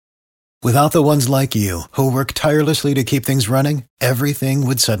Without the ones like you, who work tirelessly to keep things running, everything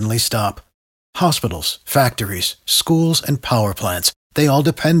would suddenly stop. Hospitals, factories, schools, and power plants, they all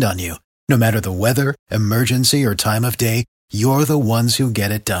depend on you. No matter the weather, emergency, or time of day, you're the ones who get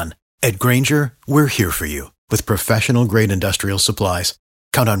it done. At Grainger, we're here for you with professional-grade industrial supplies.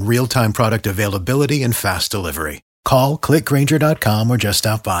 Count on real-time product availability and fast delivery. Call, clickgrainger.com, or just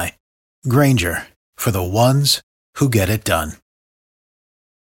stop by. Grainger, for the ones who get it done.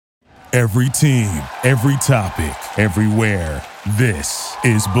 Every team, every topic, everywhere. This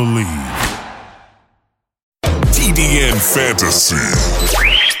is Believe. TDN Fantasy.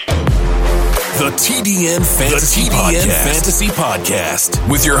 The TDN Fantasy Podcast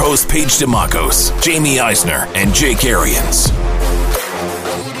with your hosts Paige DeMacos, Jamie Eisner, and Jake Arians.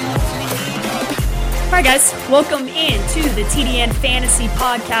 All right, guys, welcome into the TDN Fantasy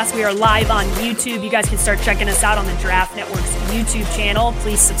Podcast. We are live on YouTube. You guys can start checking us out on the Draft Network's YouTube channel.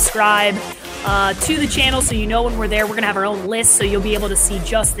 Please subscribe to the channel so you know when we're there. We're going to have our own list, so you'll be able to see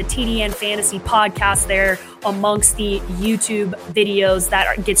just the TDN Fantasy Podcast there amongst the YouTube videos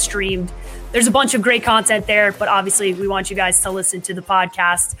that get streamed. There's a bunch of great content there, but obviously we want you guys to listen to the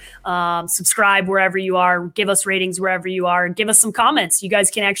podcast. Subscribe wherever you are. Give us ratings wherever you are. Give us some comments. You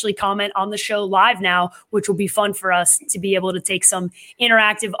guys can actually comment on the show live now, which will be fun for us to be able to take some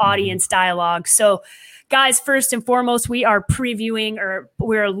interactive audience dialogue. So, guys, first and foremost, we are previewing, or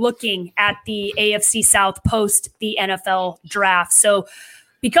we're looking at the AFC South post the NFL draft. So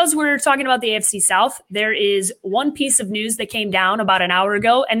because we're talking about the AFC South, there is one piece of news that came down about an hour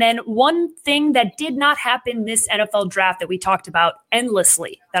ago, and then one thing that did not happen this NFL draft that we talked about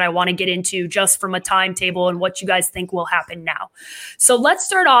endlessly that I want to get into just from a timetable and what you guys think will happen now. So let's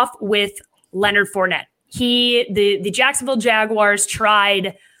start off with Leonard Fournette. The Jacksonville Jaguars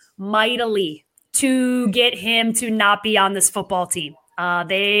tried mightily to get him to not be on this football team.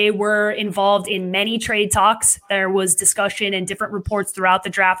 They were involved in many trade talks. There was discussion and different reports throughout the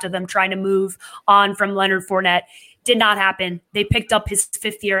draft of them trying to move on from Leonard Fournette. Did not happen. They picked up his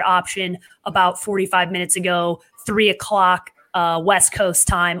fifth-year option about 45 minutes ago, 3:00 West Coast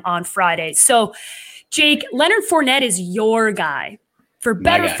time on Friday. So, Jake, Leonard Fournette is your guy. For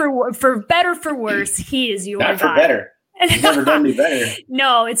better, for worse, he is your guy. Not for better. He's never done me better.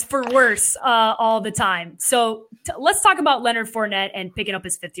 No, it's for worse all the time. So let's talk about Leonard Fournette and picking up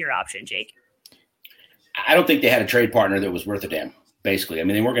his fifth-year option, Jake. I don't think they had a trade partner that was worth a damn, basically. I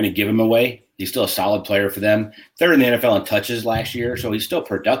mean, they weren't going to give him away. He's still a solid player for them. Third in the NFL in touches last year, so he's still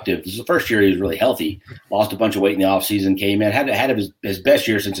productive. This is the first year he was really healthy. Lost a bunch of weight in the offseason, came in, had his best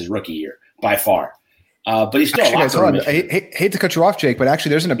year since his rookie year, by far. But he's still I hate to cut you off, Jake, but actually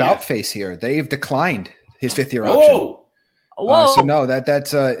there's an about face here. They've declined his fifth-year option. So no,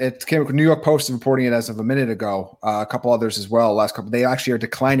 that's it came. New York Post is reporting it as of a minute ago. A couple others as well. They actually are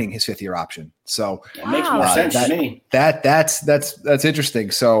declining his fifth-year option. So it makes more sense to me. That's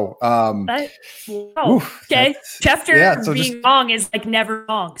interesting. So okay, Schefter being wrong is like never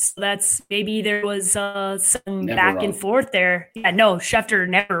wrong. So that's maybe there was some back and forth there. Yeah, no, Schefter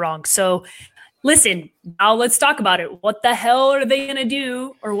never wrong. So. Listen, now let's talk about it. What the hell are they going to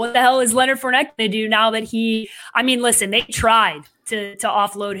do, or what the hell is Leonard Fournette going to do now that listen, they tried to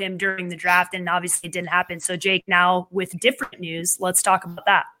offload him during the draft, and obviously it didn't happen. So, Jake, now with different news, let's talk about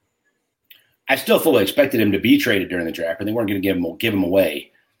that. I still fully expected him to be traded during the draft, but they weren't going to give him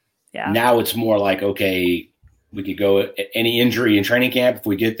away. Yeah. Now it's more like, okay, we could go any injury in training camp. If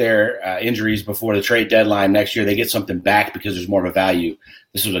we get there, injuries before the trade deadline next year, they get something back because there's more of a value.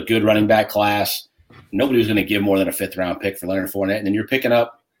 This was a good running back class. Nobody was going to give more than a fifth-round pick for Leonard Fournette. And then you're picking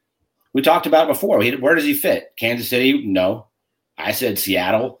up – we talked about it before. Where does he fit? Kansas City? No. I said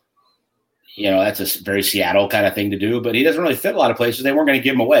Seattle. That's a very Seattle kind of thing to do. But he doesn't really fit a lot of places. They weren't going to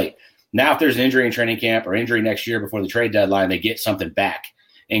give him away. Now if there's an injury in training camp or injury next year before the trade deadline, they get something back.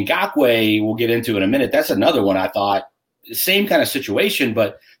 And Ngakoue, we'll get into in a minute. That's another one I thought. Same kind of situation,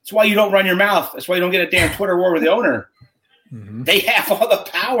 but that's why you don't run your mouth. That's why you don't get a damn Twitter war with the owner. Mm-hmm. They have all the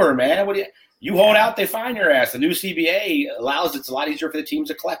power, man. What do you hold out, they fine your ass. The new CBA allows it's a lot easier for the teams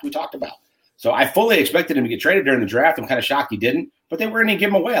to collect. We talked about. So I fully expected him to get traded during the draft. I'm kind of shocked he didn't, but they were going to give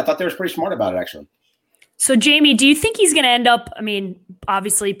him away. I thought they were pretty smart about it, actually. So, Jamie, do you think he's going to end up,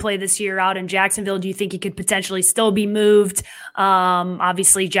 obviously play this year out in Jacksonville? Do you think he could potentially still be moved?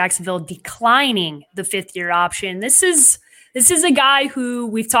 Obviously, Jacksonville declining the fifth-year option. This is a guy who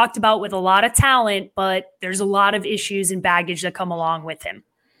we've talked about with a lot of talent, but there's a lot of issues and baggage that come along with him.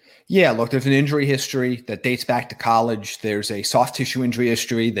 Yeah, look, there's an injury history that dates back to college. There's a soft tissue injury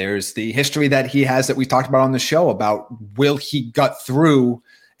history. There's the history that he has that we talked about on the show about will he gut through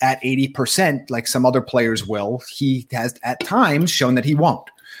at 80% like some other players will. He has at times shown that he won't.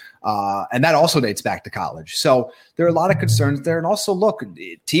 And that also dates back to college. So there are a lot of concerns there. And also, look,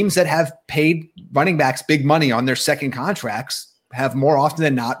 teams that have paid running backs big money on their second contracts have more often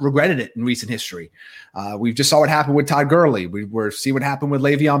than not regretted it in recent history. We just saw what happened with Todd Gurley. We're see what happened with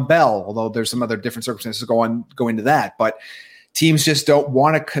Le'Veon Bell, although there's some other different circumstances go into that. But teams just don't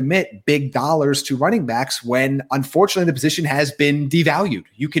want to commit big dollars to running backs when, unfortunately, the position has been devalued.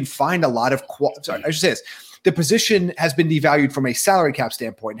 You can find a lot of I should say this. The position has been devalued from a salary cap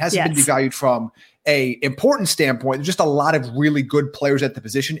standpoint. It hasn't been devalued from a important standpoint. There's just a lot of really good players at the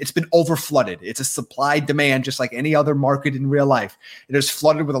position. It's been overflooded. It's a supply demand, just like any other market in real life. It is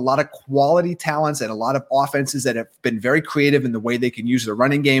flooded with a lot of quality talents and a lot of offenses that have been very creative in the way they can use their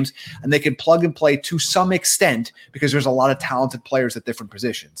running games, and they can plug and play to some extent because there's a lot of talented players at different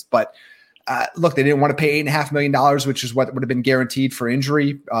positions. But look, they didn't want to pay $8.5 million, which is what would have been guaranteed for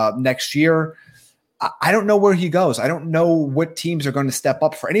injury next year. I don't know where he goes. I don't know what teams are going to step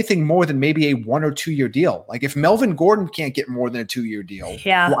up for anything more than maybe a 1 or 2 year deal. Like if Melvin Gordon can't get more than a 2-year deal,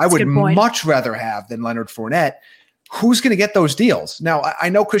 I would much rather have than Leonard Fournette. Who's going to get those deals? Now, I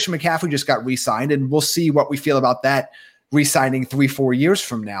know Christian McCaffrey just got re-signed, and we'll see what we feel about that re-signing 3-4 years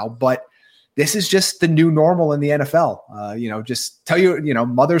from now. But this is just the new normal in the NFL. Just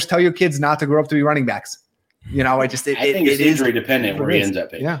mothers tell your kids not to grow up to be running backs. I think it's injury dependent where he ends up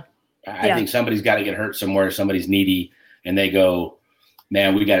being. Yeah. I think somebody's got to get hurt somewhere. Somebody's needy, and they go,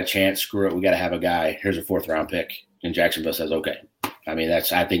 man, we got a chance. Screw it. We got to have a guy. Here's a 4th-round pick. And Jacksonville says, okay. I mean,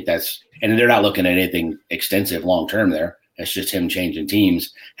 and they're not looking at anything extensive long-term there. It's just him changing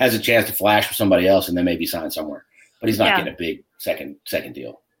teams. Has a chance to flash with somebody else and then maybe sign somewhere. But he's not getting a big second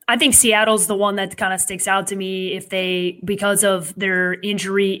deal. I think Seattle's the one that kind of sticks out to me because of their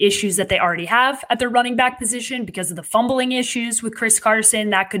injury issues that they already have at their running back position, because of the fumbling issues with Chris Carson.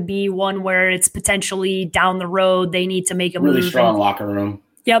 That could be one where it's potentially down the road. They need to make a move. Really strong locker room.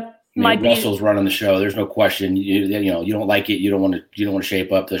 Yep. Russell's running the show. There's no question. You don't like it. You don't want to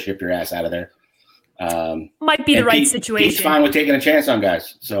shape up. They'll ship your ass out of there. Might be the right situation. He's fine with taking a chance on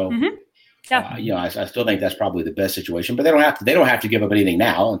guys. So. Mm-hmm. Yeah. I still think that's probably the best situation, but they don't have to give up anything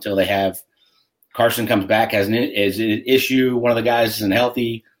now until they have Carson comes back as an issue. One of the guys isn't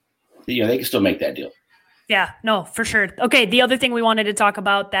healthy. They can still make that deal. Yeah, no, for sure. Okay. The other thing we wanted to talk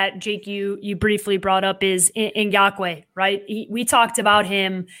about that Jake, you briefly brought up is Ngakoue, right? We talked about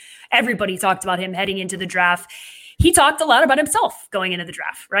him. Everybody talked about him heading into the draft. He talked a lot about himself going into the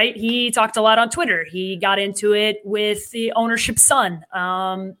draft, right? He talked a lot on Twitter. He got into it with the ownership's son.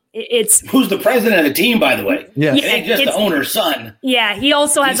 Who's the president of the team, by the way? Yeah, it ain't just the owner's son. Yeah, he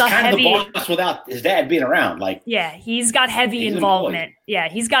also has heavy the boss without his dad being around. He's got heavy involvement. Yeah,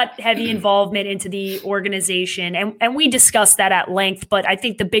 he's got heavy involvement into the organization, and we discussed that at length. But I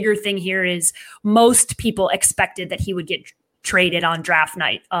think the bigger thing here is most people expected that he would get traded on draft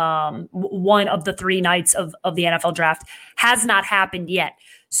night. One of the 3 nights of the NFL draft has not happened yet.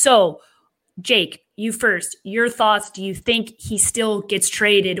 So, Jake, you first, your thoughts. Do you think he still gets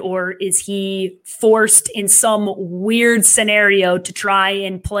traded, or is he forced in some weird scenario to try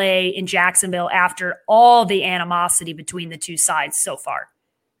and play in Jacksonville after all the animosity between the two sides so far?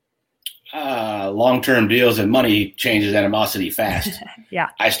 Long-term deals and money changes animosity fast. Yeah.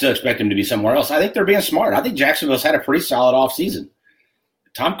 I still expect him to be somewhere else. I think they're being smart. I think Jacksonville's had a pretty solid offseason.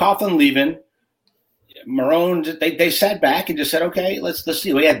 Tom Coughlin leaving. Marone, they sat back and just said, okay, let's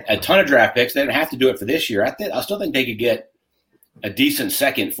see. We had a ton of draft picks. They didn't have to do it for this year. I still think they could get a decent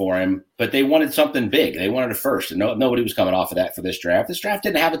second for him, but they wanted something big. They wanted a first, and nobody was coming off of that for this draft. This draft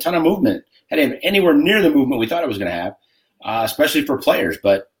didn't have a ton of movement. Had anywhere near the movement we thought it was going to have, especially for players.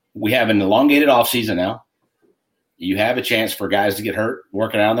 But we have an elongated offseason now. You have a chance for guys to get hurt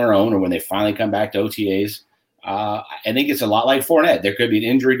working out on their own, or when they finally come back to OTAs. I think it's a lot like Fournette. There could be an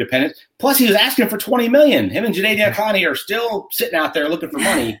injury dependent. Plus, he was asking for $20 million. Him and Jadeveon Clowney are still sitting out there looking for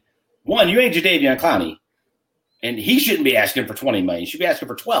money. One, you ain't Jadeveon Clowney, and he shouldn't be asking for $20 million. He should be asking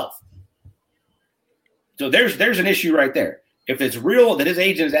for 12. So there's an issue right there. If it's real that his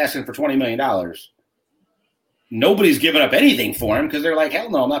agent is asking for $20 million, nobody's giving up anything for him because they're like, hell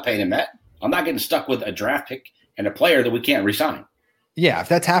no, I'm not paying him that. I'm not getting stuck with a draft pick and a player that we can't re-sign. Yeah, if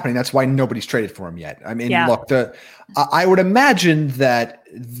that's happening, that's why nobody's traded for him yet. I mean, look, I would imagine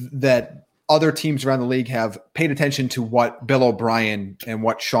that other teams around the league have paid attention to what Bill O'Brien and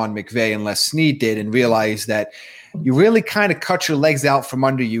what Sean McVay and Les Snead did and realized that you really kind of cut your legs out from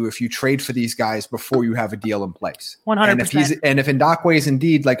under you if you trade for these guys before you have a deal in place. 100%. And if Ngakoue is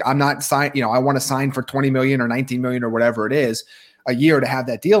indeed like, I'm not sign, I want to sign for $20 million or $19 million or whatever it is a year to have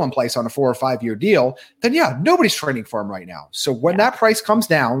that deal in place on a 4 or 5 year deal, then nobody's trading for him right now. So when that price comes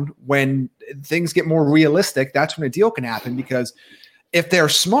down, when things get more realistic, that's when a deal can happen, because if they're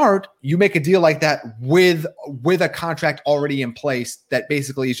smart, you make a deal like that with a contract already in place that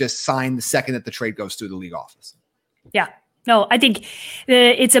basically is just signed the second that the trade goes through the league office. Yeah. No, I think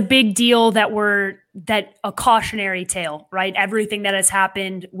it's a big deal that a cautionary tale, right? Everything that has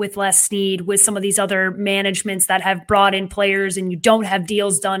happened with Les Snead, with some of these other managements that have brought in players and you don't have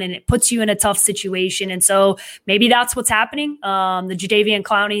deals done and it puts you in a tough situation. And so maybe that's what's happening. The Jadeveon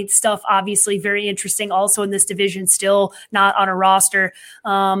Clowney stuff, obviously very interesting. Also in this division, still not on a roster.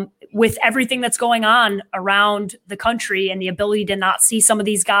 With everything that's going on around the country and the ability to not see some of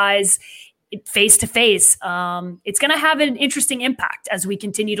these guys face to face, it's going to have an interesting impact as we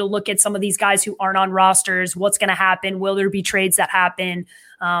continue to look at some of these guys who aren't on rosters. What's going to happen? Will there be trades that happen?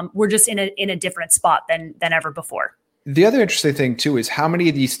 We're just in a different spot than ever before. The other interesting thing too is how many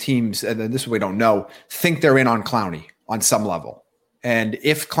of these teams, and this we don't know, think they're in on Clowney on some level. And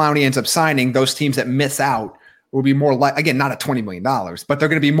if Clowney ends up signing, those teams that miss out will be more like, again, not at $20 million, but they're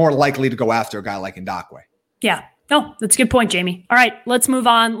going to be more likely to go after a guy like Ngakoue. Yeah. No, that's a good point, Jamie. All right, let's move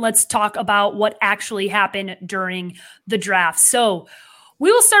on. Let's talk about what actually happened during the draft. So we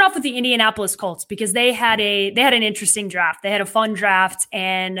will start off with the Indianapolis Colts because they had an interesting draft. They had a fun draft,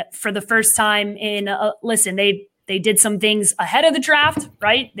 and for the first time they did some things ahead of the draft,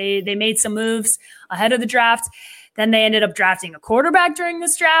 right? They made some moves ahead of the draft. Then they ended up drafting a quarterback during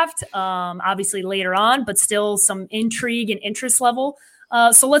this draft, obviously later on, but still some intrigue and interest level.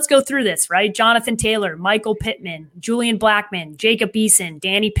 So let's go through this, right? Jonathan Taylor, Michael Pittman, Julian Blackmon, Jacob Eason,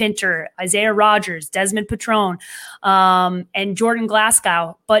 Danny Pinter, Isaiah Rodgers, Desmond Patrone, and Jordan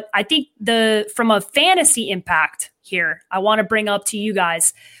Glasgow. But I think from a fantasy impact here, I want to bring up to you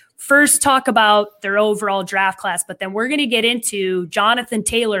guys, first talk about their overall draft class, but then we're going to get into Jonathan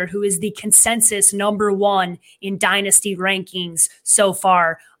Taylor, who is the consensus number one in dynasty rankings so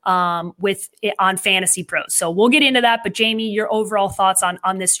far on Fantasy Pros. So we'll get into that. But Jamie, your overall thoughts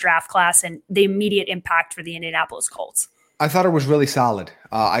on this draft class and the immediate impact for the Indianapolis Colts. I thought it was really solid.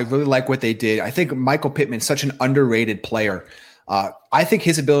 I really like what they did. I think Michael Pittman's such an underrated player. I think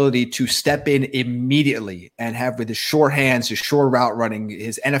his ability to step in immediately and have with his short hands, his short route running,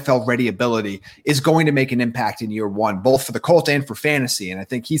 his NFL ready ability is going to make an impact in year one, both for the Colts and for fantasy. And I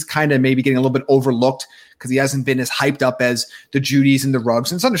think he's kind of maybe getting a little bit overlooked because he hasn't been as hyped up as the Judys and the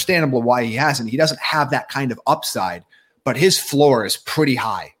Ruggs. And it's understandable why he hasn't. He doesn't have that kind of upside, but his floor is pretty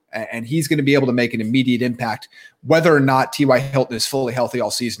high. And he's going to be able to make an immediate impact, whether or not T.Y. Hilton is fully healthy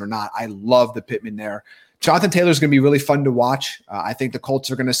all season or not. I love the Pittman there. Jonathan Taylor is going to be really fun to watch. I think the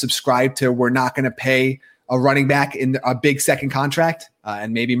Colts are going to subscribe to we're not going to pay a running back in a big second contract.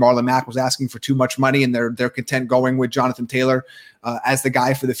 And maybe Marlon Mack was asking for too much money and they're content going with Jonathan Taylor as the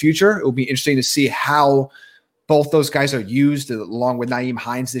guy for the future. It will be interesting to see how both those guys are used along with Nyheim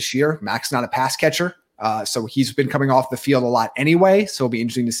Hines this year. Mack's not a pass catcher. So he's been coming off the field a lot anyway. So it'll be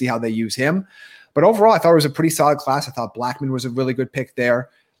interesting to see how they use him. But overall, I thought it was a pretty solid class. I thought Blackmon was a really good pick there.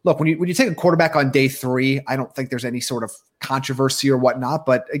 Look, when you take a quarterback on day 3, I don't think there's any sort of controversy or whatnot.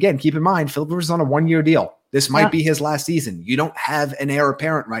 But again, keep in mind, Philip Rivers is on a 1-year deal. This might be his last season. You don't have an heir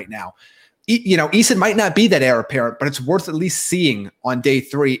apparent right now. Eason might not be that heir apparent, but it's worth at least seeing on day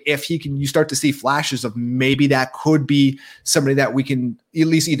 3 if you start to see flashes of maybe that could be somebody that we can at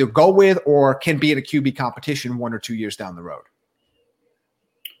least either go with or can be in a QB competition 1 or 2 years down the road.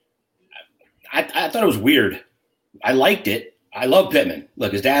 I thought it was weird. I liked it. I love Pittman.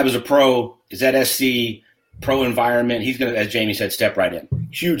 Look, his dad was a pro. His at SC, pro environment. He's going to, as Jamie said, step right in.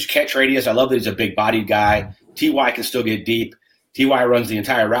 Huge catch radius. I love that he's a big-bodied guy. T.Y. can still get deep. T.Y. runs the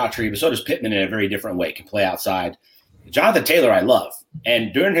entire route tree, but so does Pittman in a very different way, can play outside. Jonathan Taylor I love.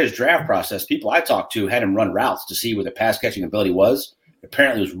 And during his draft process, people I talked to had him run routes to see where the pass-catching ability was.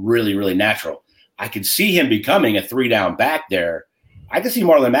 Apparently it was really, really natural. I could see him becoming a 3-down back there. I could see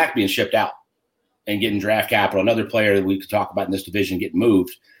Marlon Mack being shipped out and getting draft capital. Another player that we could talk about in this division getting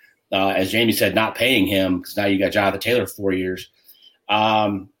moved. As Jamie said, not paying him because now you got Jonathan Taylor for 4 years.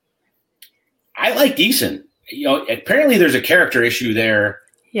 I like Eason. Apparently there's a character issue there.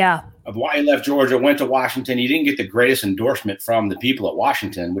 Yeah. Of why he left Georgia, went to Washington. He didn't get the greatest endorsement from the people at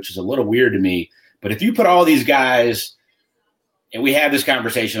Washington, which is a little weird to me. But if you put all these guys, and we have this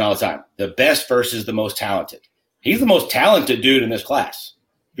conversation all the time, the best versus the most talented. He's the most talented dude in this class.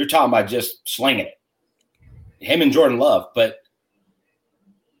 You're talking about just slinging it. Him and Jordan Love, but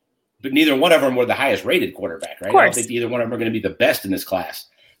neither one of them were the highest rated quarterback, right? I don't think either one of them are going to be the best in this class.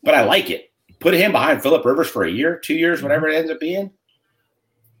 But I like it. Put him behind Phillip Rivers for a year, 2 years, whatever it ends up being.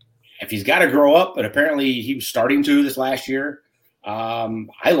 If he's got to grow up, but apparently he was starting to this last year,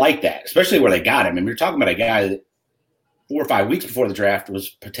 I like that, especially where they got him. I mean, you're talking about a guy that 4 or 5 weeks before the draft was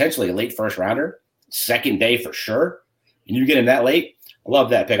potentially a late first rounder, second day for sure, and you get him that late. I love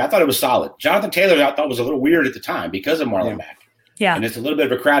that pick. I thought it was solid. Jonathan Taylor, I thought was a little weird at the time because of Marlon Mack. Yeah. And it's a little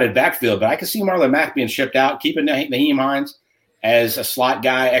bit of a crowded backfield, but I could see Marlon Mack being shipped out, keeping Nyheim Hines as a slot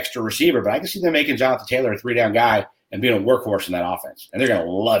guy, extra receiver. But I can see them making Jonathan Taylor a 3-down guy and being a workhorse in that offense. And they're going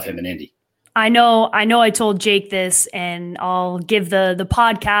to love him in Indy. I know I told Jake this, and I'll give the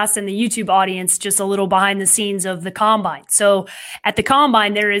podcast and the YouTube audience just a little behind the scenes of the Combine. So at the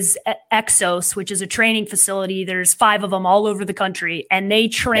Combine, there is Exos, which is a training facility. There's 5 of them all over the country, and they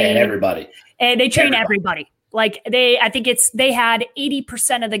train everybody. And they train everybody. Like they had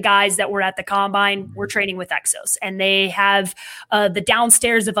 80% of the guys that were at the Combine were training with Exos, and they have the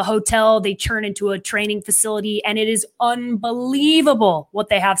downstairs of a hotel. They turn into a training facility, and it is unbelievable what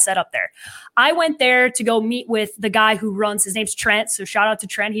they have set up there. I went there to go meet with the guy who runs, his name's Trent. So shout out to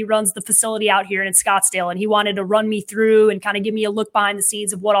Trent. He runs the facility out here in Scottsdale, and he wanted to run me through and kind of give me a look behind the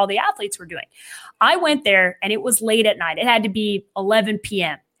scenes of what all the athletes were doing. I went there and it was late at night. It had to be 11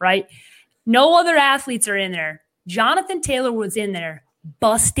 p.m., right? No other athletes are in there. Jonathan Taylor was in there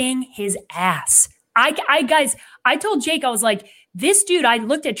busting his ass. Guys, I told Jake, I was like, this dude, I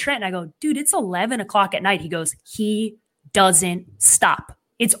looked at Trent and I go, dude, it's 11 o'clock at night. He goes, he doesn't stop.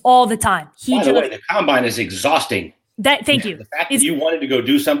 It's all the time. By the way, the Combine is exhausting. Thank you. The fact that you wanted to go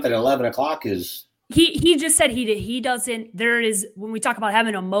do something at 11 o'clock is... He just said he doesn't, there is, when we talk about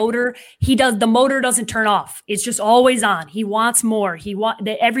having a motor, the motor doesn't turn off. It's just always on. He wants more.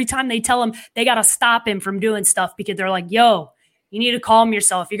 Every time they tell him, they got to stop him from doing stuff because they're like, yo, you need to calm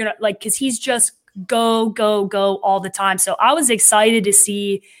yourself. You're going to cause he's just go all the time. So I was excited to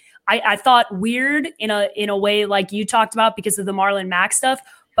see, I thought weird in a way like you talked about because of the Marlon Mack stuff.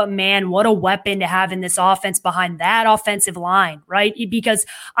 But man, what a weapon to have in this offense behind that offensive line, right? Because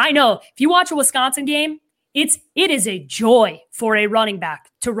I know if you watch a Wisconsin game, it is a joy for a running back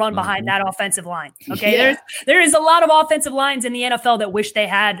to run behind that offensive line. Okay. Yeah. There is a lot of offensive lines in the NFL that wish they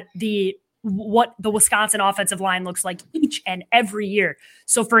had what the Wisconsin offensive line looks like each and every year.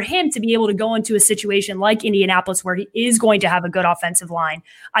 So for him to be able to go into a situation like Indianapolis where he is going to have a good offensive line,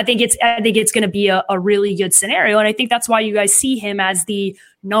 I think it's going to be a really good scenario. And I think that's why you guys see him as the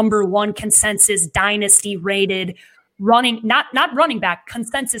number 1 consensus dynasty rated not running back,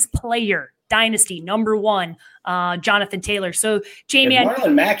 consensus player dynasty, number 1, Jonathan Taylor. So Jamie, if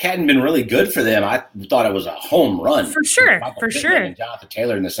Marlon Mack hadn't been really good for them, I thought it was a home run. For sure. And Jonathan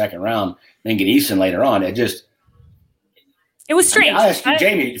Taylor in the second round, then get Eason later on. It was strange. I asked you,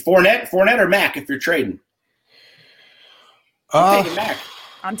 Jamie, Fournette or Mack if you're trading? I'm taking Mack.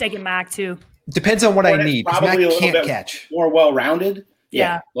 I'm taking Mack too. Depends on what I need. Probably Mack can't catch. More well-rounded.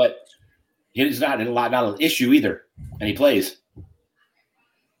 Yeah. But he's not an issue either, and he plays.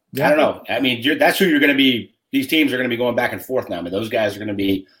 Yeah. I don't know. I mean, that's who you're going to be. These teams are going to be going back and forth now. I mean, those guys are going to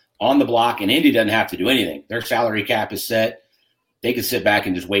be on the block, and Indy doesn't have to do anything. Their salary cap is set. They can sit back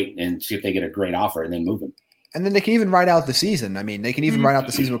and just wait and see if they get a great offer and then move them. And then they can even ride out the season. I mean, they can even ride out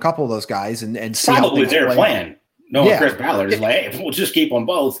the season with a couple of those guys and see probably their plan. Chris Ballard is like, hey, we'll just keep them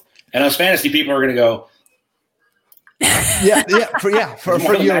both. And us fantasy people are going to go, for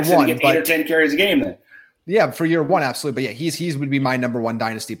year one, get 8 or 10 carries a game then. Yeah, for year one, absolutely. But yeah, he's would be my number 1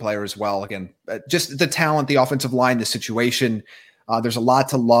 dynasty player as well. Again, just the talent, the offensive line, the situation. There's a lot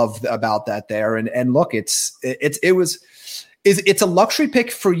to love about that there. And look, it's a luxury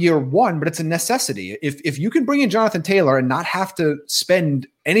pick for year one, but it's a necessity. If you can bring in Jonathan Taylor and not have to spend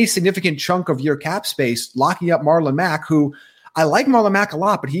any significant chunk of your cap space locking up Marlon Mack, who I like Marlon Mack a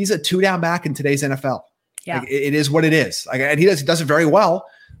lot, but he's a 2-down back in today's NFL. Yeah, like, it is what it is. Like, and he does it very well.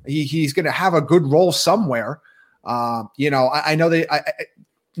 He's going to have a good role somewhere. I know there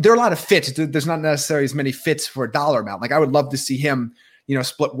are a lot of fits. There's not necessarily as many fits for a dollar amount. Like I would love to see him,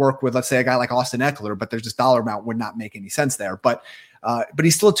 split work with, let's say, a guy like Austin Eckler, but there's just dollar amount would not make any sense there. But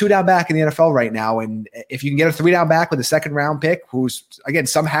he's still a 2-down back in the NFL right now. And if you can get a 3-down back with a second round pick, who's again,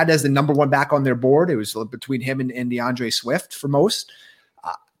 some had as the number 1 back on their board. It was between him and DeAndre Swift for most.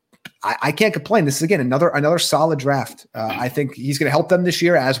 I can't complain. This is again, another solid draft. I think he's going to help them this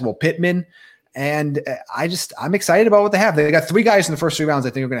year, as will Pittman. And I'm excited about what they have. They got 3 guys in the first 3 rounds I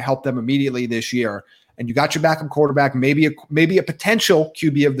think are going to help them immediately this year. And you got your backup quarterback, maybe a potential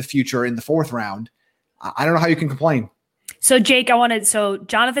QB of the future in the 4th round. I don't know how you can complain. So Jake,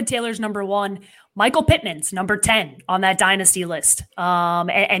 Jonathan Taylor's number 1, Michael Pittman's number 10 on that dynasty list.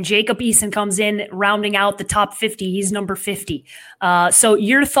 And Jacob Eason comes in rounding out the top 50. He's number 50. So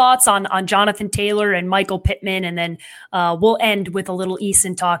your thoughts on Jonathan Taylor and Michael Pittman, and then we'll end with a little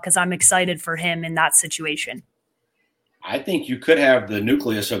Eason talk because I'm excited for him in that situation. I think you could have the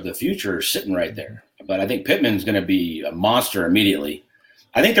nucleus of the future sitting right there. But I think Pittman's going to be a monster immediately.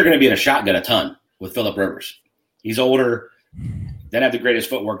 I think they're going to be in a shotgun a ton with Phillip Rivers. He's older. Didn't have the greatest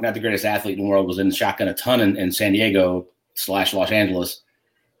footwork, not the greatest athlete in the world, was in the shotgun a ton in San Diego / Los Angeles.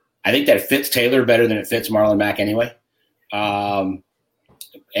 I think that fits Taylor better than it fits Marlon Mack anyway. And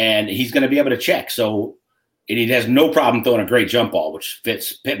he's going to be able to check. So and he has no problem throwing a great jump ball, which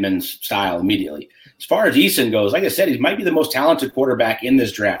fits Pittman's style immediately. As far as Eason goes, like I said, he might be the most talented quarterback in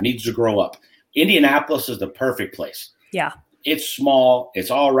this draft, needs to grow up. Indianapolis is the perfect place. Yeah. It's small.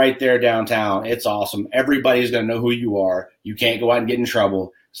 It's all right there downtown. It's awesome. Everybody's going to know who you are. You can't go out and get in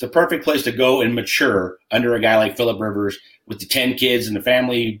trouble. It's the perfect place to go and mature under a guy like Phillip Rivers with the 10 kids and the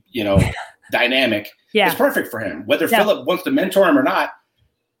family, dynamic. Yeah. It's perfect for him. Whether Phillip wants to mentor him or not,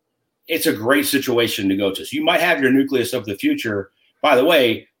 it's a great situation to go to. So you might have your nucleus of the future. By the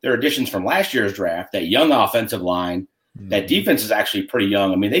way, there are additions from last year's draft, that young offensive line. That defense is actually pretty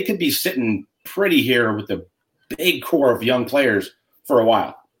young. I mean, they could be sitting pretty here with the big core of young players for a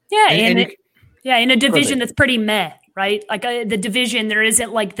while. Yeah, in a division that's pretty meh, right? Like the division, there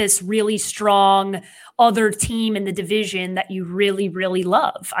isn't like this really strong other team in the division that you really, really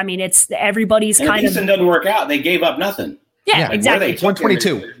love. I mean, it's everybody's and kind of. If Eason doesn't work out, they gave up nothing. Yeah, exactly.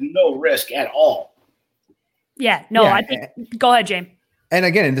 122. There's no risk at all. Yeah, no, I think. Go ahead, James. And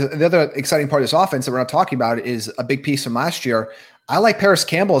again, the other exciting part of this offense that we're not talking about is a big piece from last year. I like Paris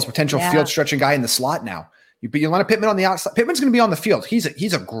Campbell as a potential field stretching guy in the slot now. But you want Pittman on the outside. Pittman's going to be on the field.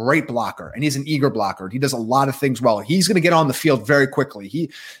 He's a great blocker, and he's an eager blocker. He does a lot of things well. He's going to get on the field very quickly.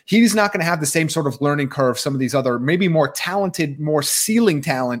 He's not going to have the same sort of learning curve some of these other maybe more talented, more ceiling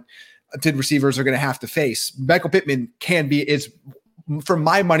talented receivers are going to have to face. Michael Pittman for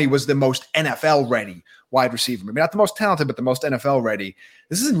my money, was the most NFL ready wide receiver. Maybe not the most talented, but the most NFL ready.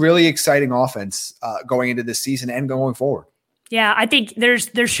 This is a really exciting offense going into this season and going forward. Yeah, I think there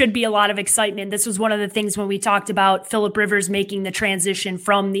should be a lot of excitement. This was one of the things when we talked about Phillip Rivers making the transition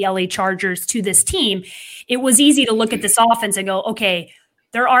from the LA Chargers to this team. It was easy to look at this offense and go, okay,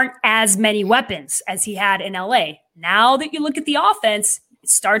 there aren't as many weapons as he had in LA. Now that you look at the offense, it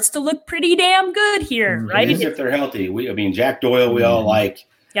starts to look pretty damn good here, right? If they're healthy. Jack Doyle, we all like.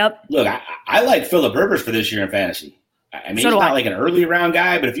 Yep. Look, I like Phillip Rivers for this year in fantasy. I mean, he's not like an early round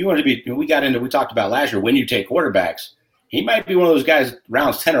guy, but if you want to be, we talked about last year, when you take quarterbacks, he might be one of those guys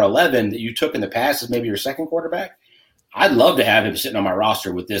rounds 10 or 11 that you took in the past as maybe your second quarterback. I'd love to have him sitting on my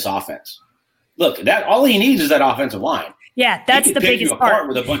roster with this offense. Look, that all he needs is that offensive line. Yeah, that's the biggest part.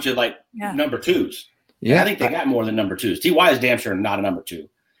 With a bunch of number twos. Yeah, I think they got more than number twos. Ty is damn sure not a number two.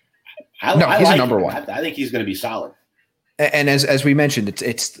 He's a number one. I think he's going to be solid. And as we mentioned,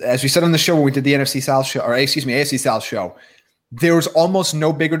 it's as we said on the show when we did the AFC South show, there was almost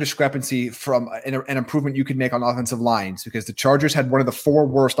no bigger discrepancy from an improvement you could make on offensive lines, because the Chargers had one of the 4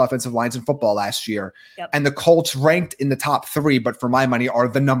 worst offensive lines in football last year. Yep. And the Colts ranked in the top 3, but for my money are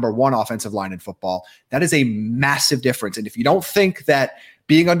the number 1 offensive line in football. That is a massive difference. And if you don't think that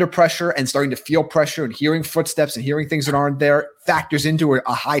being under pressure and starting to feel pressure and hearing footsteps and hearing things that aren't there factors into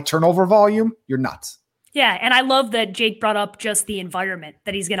a high turnover volume, you're nuts. Yeah, and I love that Jake brought up just the environment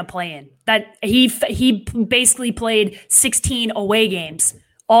that he's going to play in. That he basically played 16 away games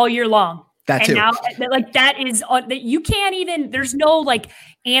all year long. That too. Now, that is you can't even. There's no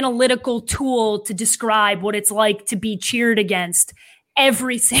analytical tool to describe what it's like to be cheered against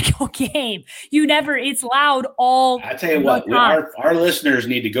every single game. It's loud all. I tell you what, our listeners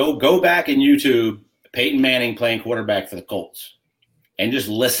need to go back in YouTube. Peyton Manning playing quarterback for the Colts, and just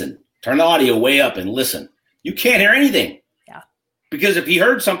listen. Turn the audio way up and listen. You can't hear anything. Yeah. Because if he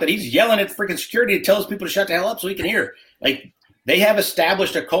heard something, he's yelling at freaking security to tell his people to shut the hell up so he can hear. They have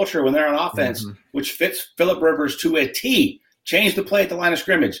established a culture when they're on offense, which fits Phillip Rivers to a T. Change the play at the line of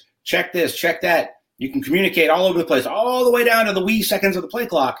scrimmage. Check this, check that. You can communicate all over the place, all the way down to the wee seconds of the play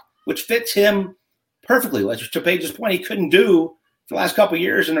clock, which fits him perfectly. Like to Paige's point, he couldn't do for the last couple of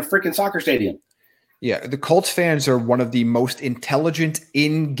years in a freaking soccer stadium. Yeah, the Colts fans are one of the most intelligent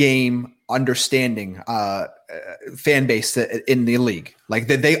in-game understanding fan base in the league.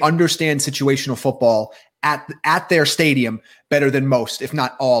 They understand situational football at their stadium better than most, if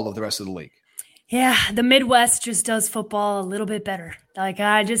not all, of the rest of the league. Yeah, the Midwest just does football a little bit better.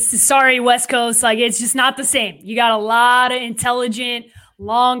 Sorry, West Coast, it's just not the same. You got a lot of intelligent,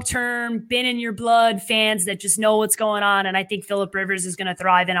 long-term, been in your blood fans that just know what's going on. And I think Phillip Rivers is going to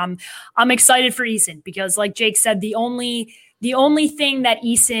thrive. And I'm excited for Eason because, like Jake said, the only thing that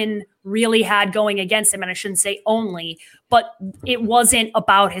Eason really had going against him, and I shouldn't say only, but it wasn't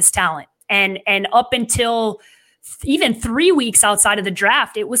about his talent. And up until even 3 weeks outside of the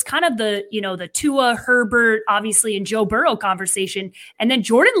draft, it was kind of the Tua, Herbert, obviously, and Joe Burrow conversation. And then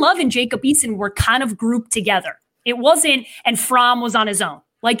Jordan Love and Jacob Eason were kind of grouped together. It wasn't, and Fromm was on his own.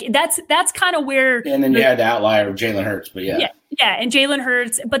 Like that's kind of where. And then you had the outlier of Jalen Hurts, but yeah, and Jalen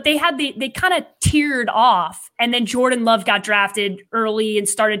Hurts, but they kind of tiered off, and then Jordan Love got drafted early and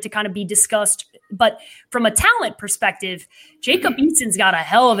started to kind of be discussed. But from a talent perspective, Jacob Eason's got a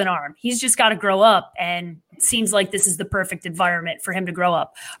hell of an arm. He's just got to grow up, and it seems like this is the perfect environment for him to grow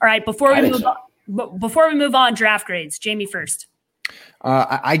up. All right, before we move on, draft grades, Jamie first.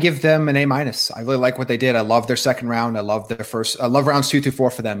 I give them an A-. I really like what they did. I love their second round. I love their first. I love rounds 2 through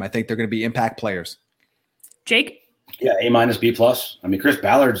 4 for them. I think they're going to be impact players. Jake? Yeah, A-, B+. I mean, Chris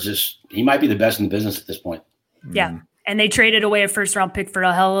Ballard's he might be the best in the business at this point. Yeah. And they traded away a first-round pick for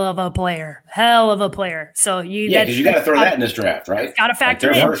a hell of a player. So because you got to throw that in this draft, right? Got to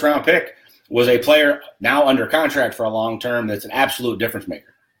factor in. Their first-round pick was a player now under contract for a long term. That's an absolute difference maker.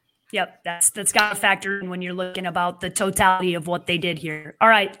 Yep, that's got to factor in when you're looking about the totality of what they did here. All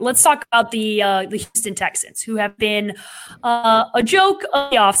right, let's talk about the Houston Texans, who have been a joke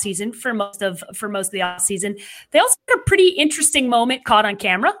of the offseason for most of the offseason. They also had a pretty interesting moment caught on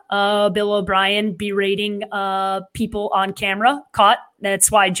camera. Bill O'Brien berating people on camera caught.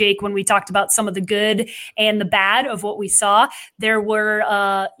 That's why, Jake, when we talked about some of the good and the bad of what we saw, there were,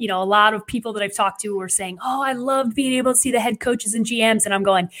 a lot of people that I've talked to were saying, "Oh, I loved being able to see the head coaches and GMs." And I'm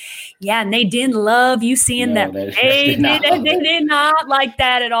going, "Yeah, and they didn't love you seeing them. They did not like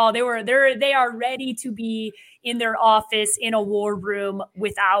that at all. They are ready to be in their office in a war room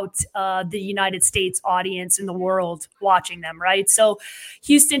without the United States audience in the world watching them." Right. So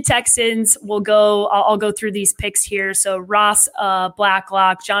Houston Texans will go. I'll go through these picks here. So Ross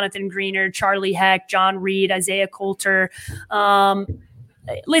Blacklock, Jonathan Greener, Charlie Heck, John Reed, Isaiah Coulter.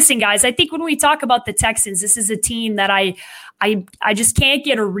 Listen, guys, I think when we talk about the Texans, this is a team that I just can't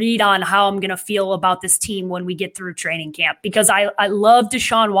get a read on how I'm going to feel about this team when we get through training camp, because I love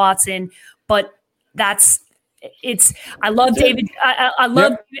Deshaun Watson, but I love David. I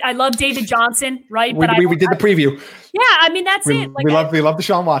love David Johnson, right? But we did the preview. Yeah, I mean that's it. Like, we love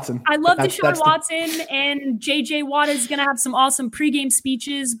Deshaun Watson. I love Deshaun Watson, and JJ Watt is going to have some awesome pregame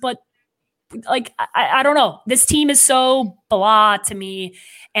speeches, but like I don't know. This team is so blah to me,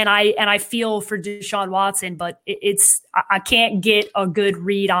 and I feel for Deshaun Watson, but I can't get a good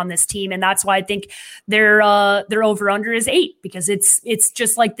read on this team, and that's why I think their over under is 8, because it's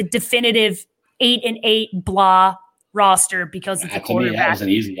just like the definitive 8-8 blah roster because it's a quarterback. That was an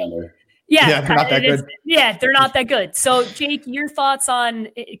easy under. Yeah, they're not that good. Yeah, they're not that good. So, Jake, your thoughts on,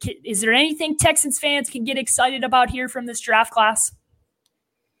 is there anything Texans fans can get excited about here from this draft class?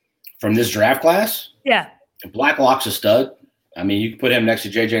 From this draft class? Yeah. Blacklock's a stud. I mean, you can put him next to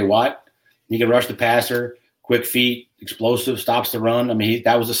J.J. Watt. He can rush the passer, quick feet, explosive, stops the run. I mean,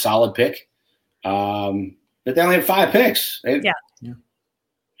 that was a solid pick. But they only have 5 picks. Yeah.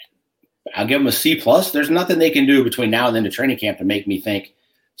 I'll give them a C+. There's nothing they can do between now and then to training camp to make me think,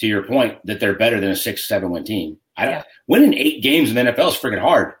 to your point, that they're better than a 6-7 win team. Winning 8 games in the NFL is freaking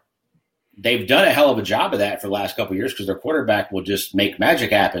hard. They've done a hell of a job of that for the last couple of years because their quarterback will just make magic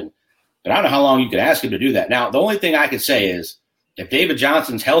happen. But I don't know how long you can ask him to do that. Now, the only thing I could say is if David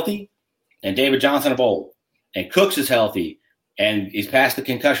Johnson's healthy, and David Johnson of old, and Cooks is healthy, and he's past the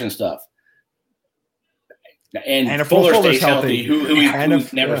concussion stuff, and Fuller stays healthy, who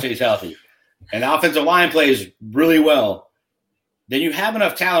never stays healthy, and the offensive line plays really well, then you have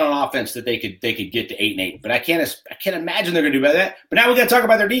enough talent on offense that they could get to 8-8. But I can't imagine they're going to do better than that. But now we got to talk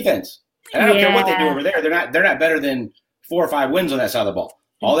about their defense. And I don't care what they do over there. They're not better than 4 or 5 wins on that side of the ball.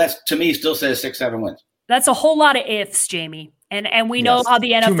 All that to me still says 6-7 wins. That's a whole lot of ifs, Jamie. And we know how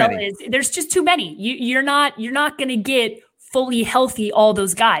the NFL is. There's just too many. You're not going to get fully healthy all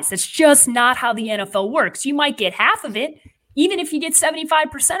those guys. That's just not how the NFL works. You might get half of it. Even if you get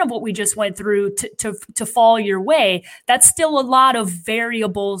 75% of what we just went through to fall your way, that's still a lot of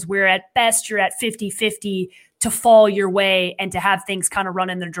variables where at best you're at 50-50 to fall your way and to have things kind of run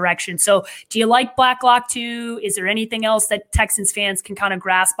in their direction. So do you like Blacklock too? Is there anything else that Texans fans can kind of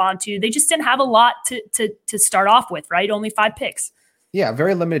grasp onto? They just didn't have a lot to start off with, right? Only 5 picks. Yeah,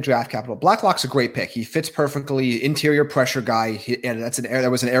 very limited draft capital. Blacklock's a great pick. He fits perfectly, interior pressure guy, and that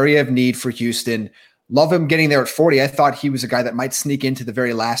was an area of need for Houston. Love him getting there at 40. I thought he was a guy that might sneak into the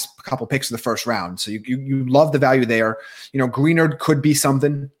very last couple picks of the first round. So you love the value there. Greener could be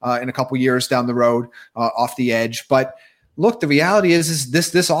something in a couple years down the road off the edge. But look, the reality is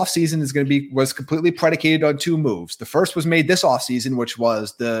this offseason was completely predicated on 2 moves. The first was made this offseason, which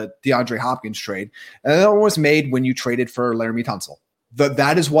was the DeAndre Hopkins trade. And the other one was made when you traded for Laramie Tunsil.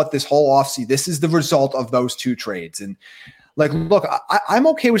 That is what this whole offseason, this is the result of those 2 trades. And look, I'm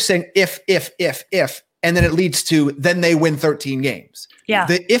okay with saying if, and then it leads to, then they win 13 games. Yeah.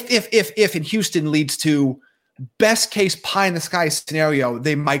 The if in Houston leads to best case pie in the sky scenario,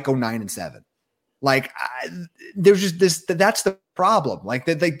 they might go 9-7. Like there's just this, that's the problem. Like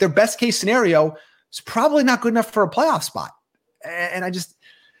their best case scenario is probably not good enough for a playoff spot. And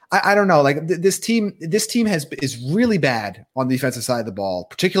I don't know. Like this team is really bad on the defensive side of the ball,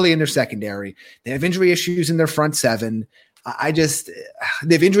 particularly in their secondary. They have injury issues in their front seven. They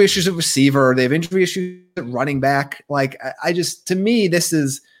have injury issues at receiver. They have injury issues at running back. Like to me, this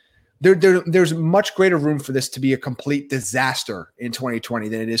is there's much greater room for this to be a complete disaster in 2020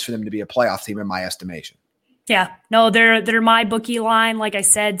 than it is for them to be a playoff team, in my estimation. Yeah, no, they're my bookie line. Like I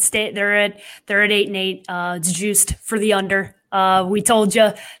said, they're at 8-8. It's juiced for the under. We told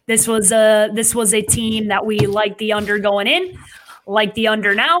you this was a team that we liked the under going in, like the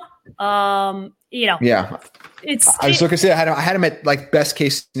under now. Yeah. I was looking to say I had him at like best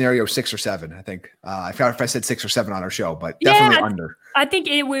case scenario 6 or 7. I think I forgot if I said 6 or 7 on our show, but definitely under. I think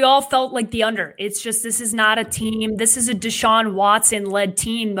we all felt like the under. It's just this is not a team. This is a Deshaun Watson led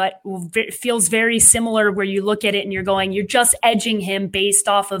team, but it feels very similar where you look at it and you're just edging him based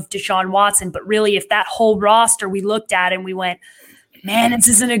off of Deshaun Watson. But really, if that whole roster we looked at and we went, man, this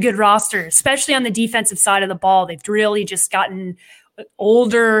isn't a good roster, especially on the defensive side of the ball. They've really just gotten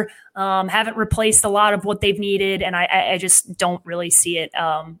older, haven't replaced a lot of what they've needed, and I just don't really see it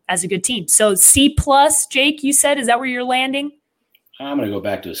as a good team. So C+, Jake, you said, is that where you're landing? I'm going to go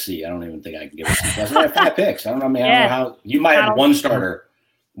back to a C. I don't even think I can give it a C+. I have 5 picks. I don't know how you might have one starter.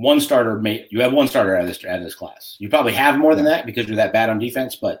 You have one starter out of this class. You probably have more than that because you're that bad on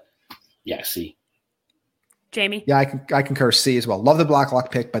defense, but yeah, C. Jamie? Yeah, I concur C as well. Love the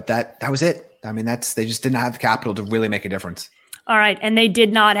Blacklock pick, but that was it. I mean, they just didn't have the capital to really make a difference. All right, and they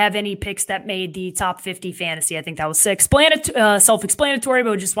did not have any picks that made the top 50 fantasy. I think that was self-explanatory,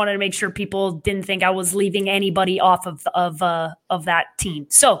 but we just wanted to make sure people didn't think I was leaving anybody off of that team.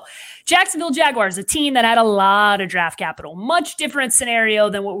 So, Jacksonville Jaguars, a team that had a lot of draft capital, much different scenario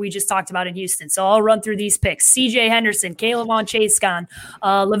than what we just talked about in Houston. So I'll run through these picks: C.J. Henderson, K'Lavon Chaisson,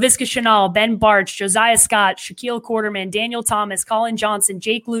 Laviska Shenault, Ben Bartch, Josiah Scott, Shaquille Quarterman, Daniel Thomas, Colin Johnson,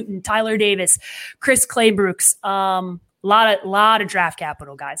 Jake Luton, Tyler Davis, Chris Claybrooks. Lot of draft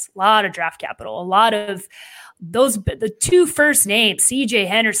capital, guys. A lot of draft capital. A lot of the 2 first names, C.J.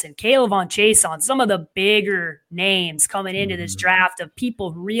 Henderson, K'Lavon Chaisson, some of the bigger names coming into this draft of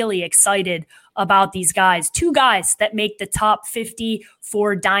people really excited about these guys. 2 guys that make the top 50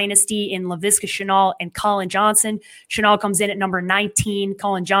 for Dynasty in Laviska Shenault and Colin Johnson. Shenault comes in at number 19.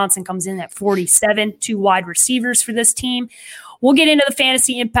 Colin Johnson comes in at 47. 2 wide receivers for this team. We'll get into the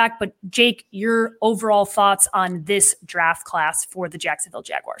fantasy impact, but Jake, your overall thoughts on this draft class for the Jacksonville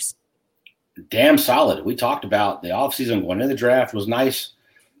Jaguars? Damn solid. We talked about the offseason going into the draft was nice.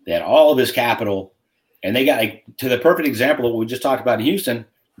 They had all of this capital, and they got to the perfect example of what we just talked about in Houston,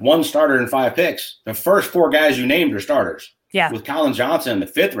 1 starter and 5 picks. The first 4 guys you named are starters. Yeah. With Colin Johnson in the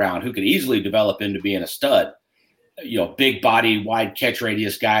 5th round, who could easily develop into being a stud. Big body, wide catch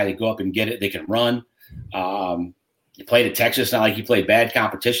radius guy. They go up and get it. They can run. He played at Texas, not like he played bad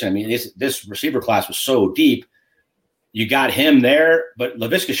competition. I mean, this receiver class was so deep. You got him there, but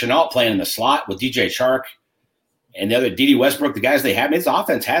Laviska Shenault playing in the slot with DJ Chark and the other D.D. Westbrook, the guys they have. I mean, his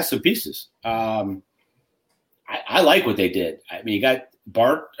offense has some pieces. I like what they did. I mean, you got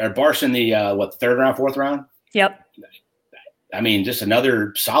Bartch in the 3rd round, 4th round? Yep. I mean, just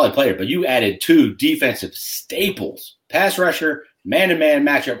another solid player. But you added 2 defensive staples, pass rusher, man-to-man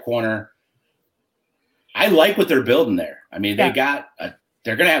matchup corner. I like what they're building there. I mean, they're going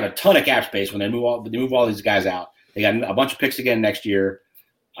to have a ton of cap space when they move all these guys out. They got a bunch of picks again next year.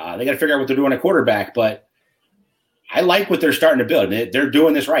 They got to figure out what they're doing at quarterback, but I like what they're starting to build. They're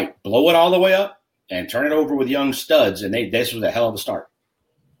doing this right. Blow it all the way up and turn it over with young studs, and this was a hell of a start.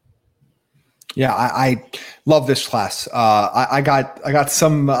 Yeah, I love this class. I got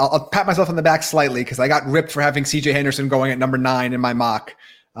some. I'll pat myself on the back slightly because I got ripped for having C.J. Henderson going at number 9 in my mock.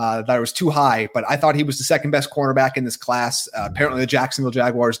 That was too high, but I thought he was the 2nd best cornerback in this class. Apparently the Jacksonville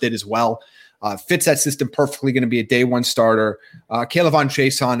Jaguars did as well. Fits that system perfectly, going to be a day 1 starter. K'Lavon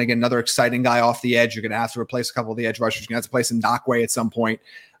Chaisson, again, another exciting guy off the edge. You're going to have to replace a couple of the edge rushers. You're going to have to place Ndakwe at some point.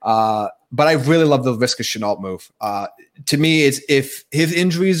 But I really love the Laviska Shenault move. To me, it's if his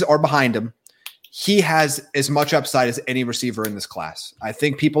injuries are behind him, he has as much upside as any receiver in this class. I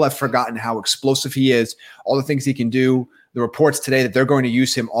think people have forgotten how explosive he is, all the things he can do. The reports today that they're going to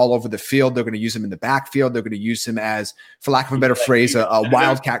use him all over the field. They're going to use him in the backfield. They're going to use him as, for lack of a better phrase, a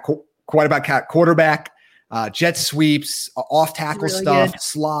wildcat quarterback, jet sweeps, off tackle really stuff, good.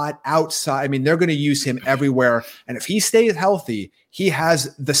 Slot, outside. I mean, they're going to use him everywhere. And if he stays healthy, he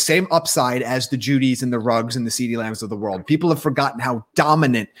has the same upside as the Judys and the Ruggs and the CeeDee Lambs of the world. People have forgotten how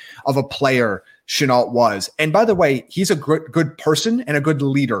dominant of a player Shenault was. And by the way, he's a good person and a good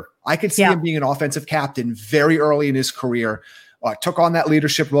leader. I could see him being an offensive captain very early in his career. Took on that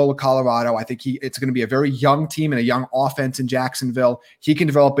leadership role at Colorado. I think it's going to be a very young team and a young offense in Jacksonville. He can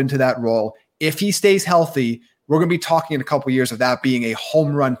develop into that role. If he stays healthy, we're going to be talking in a couple of years of that being a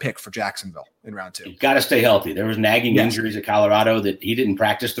home run pick for Jacksonville in round 2. You've got to stay healthy. There was nagging injuries at Colorado that he didn't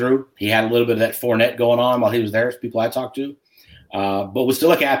practice through. He had a little bit of that Fournette going on while he was there, as people I talked to. But was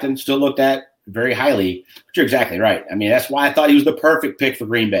still a captain, still looked at very highly. But you're exactly right. I mean, that's why I thought he was the perfect pick for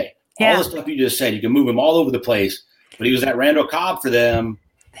Green Bay. All the stuff you just said, you can move him all over the place. But he was that Randall Cobb for them.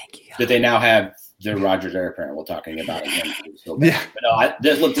 Thank you. That they now have their Rodgers heir apparent. We're talking about again. But no,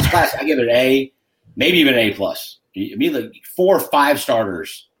 this class, I give it an A, maybe even an A+. I mean, like 4 or 5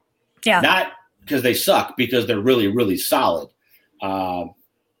 starters. Yeah. Not because they suck, because they're really, really solid. I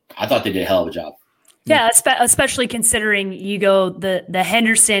thought they did a hell of a job. Yeah, especially considering you go the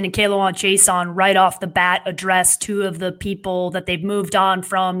Henderson and K'Lavon Chaisson right off the bat address 2 of the people that they've moved on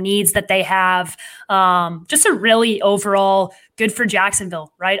from, needs that they have. Just a really overall good for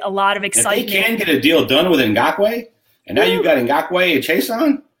Jacksonville, right? A lot of excitement. If they can get a deal done with Ngakoue, and now you've got Ngakoue and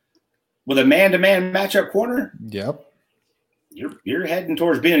Chaisson with a man-to-man matchup corner. Yep. You're heading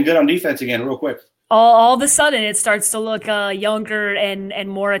towards being good on defense again real quick. All of a sudden, it starts to look younger and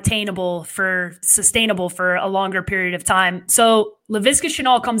more sustainable for a longer period of time. So Laviska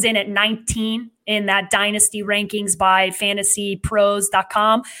Shenault comes in at 19 in that dynasty rankings by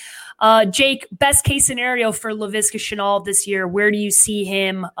fantasypros.com. Jake, best case scenario for Laviska Shenault this year, where do you see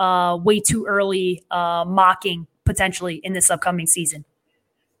him way too early mocking potentially in this upcoming season?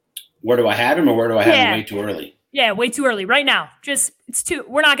 Where do I have him, or where do I have him way too early? Yeah, way too early. Right now.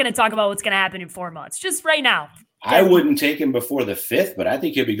 We're not going to talk about what's going to happen in 4 months. Just right now. I wouldn't take him before the 5th, but I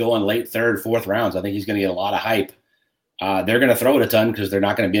think he'll be going late 3rd, 4th rounds. I think he's going to get a lot of hype. They're going to throw it a ton because they're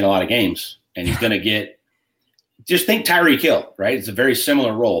not going to be in a lot of games. And he's going to get – just think Tyreek Hill, right? It's a very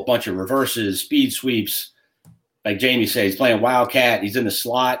similar role. A bunch of reverses, speed sweeps. Like Jamie said, he's playing Wildcat. He's in the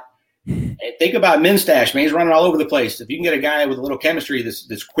slot. And think about Minstash, man. He's running all over the place. If you can get a guy with a little chemistry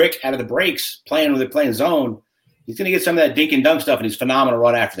that's quick out of the breaks, playing zone, he's going to get some of that dink and dunk stuff, and he's phenomenal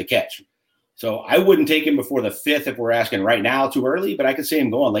run after the catch. So I wouldn't take him before the 5th if we're asking right now too early, but I could see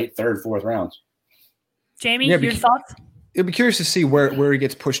him going late 3rd, 4th rounds. Jamie, your thoughts? It'll be curious to see where he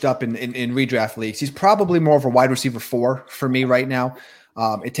gets pushed up in redraft leagues. He's probably more of a wide receiver 4 for me right now.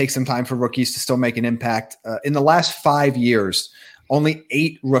 It takes some time for rookies to still make an impact. In the last 5 years, only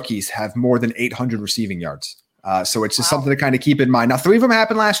 8 rookies have more than 800 receiving yards. So it's just something to kind of keep in mind. Now, 3 of them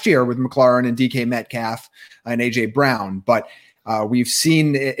happened last year with McLaurin and DK Metcalf and AJ Brown, but we've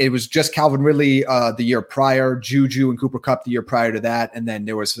seen it was just Calvin Ridley the year prior, Juju and Cooper Kupp the year prior to that, and then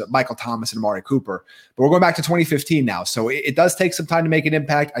there was Michael Thomas and Amari Cooper. But we're going back to 2015 now, so it does take some time to make an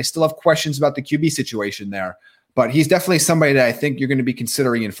impact. I still have questions about the QB situation there, but he's definitely somebody that I think you're going to be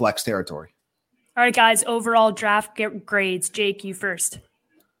considering in flex territory. All right, guys, overall draft grades. Jake, you first.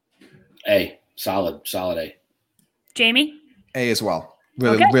 A. Solid A. Jamie? A as well.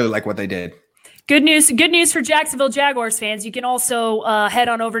 Really like what they did. Good news for Jacksonville Jaguars fans. You can also head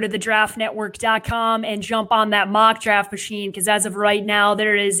on over to thedraftnetwork.com and jump on that mock draft machine, because as of right now,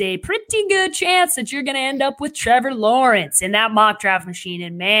 there is a pretty good chance that you're going to end up with Trevor Lawrence in that mock draft machine.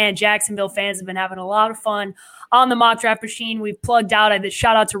 And man, Jacksonville fans have been having a lot of fun on the mock draft machine. We've plugged out.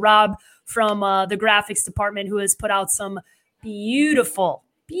 Shout out to Rob from the graphics department, who has put out some beautiful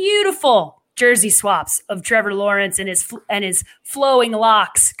jersey swaps of Trevor Lawrence and his flowing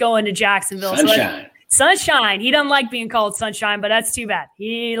locks going to Jacksonville. Sunshine. He doesn't like being called Sunshine, but that's too bad.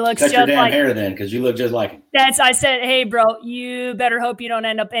 He looks Cut just your damn like hair then, because you look just like him. I said, hey, bro, you better hope you don't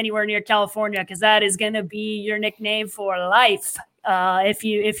end up anywhere near California, because that is going to be your nickname for life. If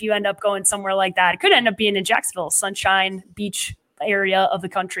you end up going somewhere like that, it could end up being in Jacksonville, Sunshine Beach area of the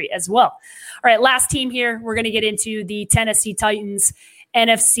country as well. All right, last team here. We're going to get into the Tennessee Titans.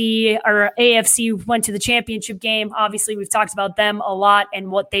 NFC or AFC went to the championship game. Obviously, we've talked about them a lot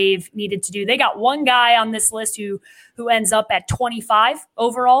and what they've needed to do. They got one guy on this list who ends up at 25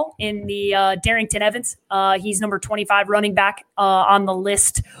 overall in the Darrington Evans. He's number 25 running back on the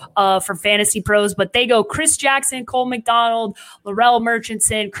list for Fantasy Pros. But they go Chris Jackson, Cole McDonald, Laurel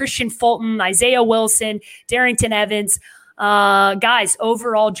Murchison, Christian Fulton, Isaiah Wilson, Darrington Evans. Guys,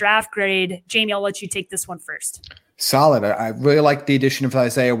 overall draft grade. Jamie, I'll let you take this one first. Solid. I really like the addition of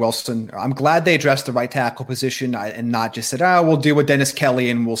Isaiah Wilson. I'm glad they addressed the right tackle position and not just said, we'll deal with Dennis Kelly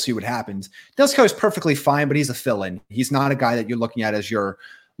and we'll see what happens. Dennis Kelly is perfectly fine, but he's a fill-in. He's not a guy that you're looking at as your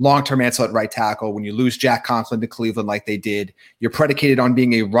long-term answer at right tackle. When you lose Jack Conklin to Cleveland like they did, you're predicated on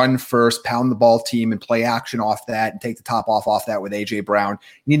being a run-first, pound-the-ball team and play action off that and take the top off that with A.J. Brown.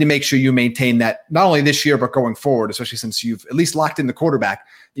 You need to make sure you maintain that not only this year but going forward, especially since you've at least locked in the quarterback,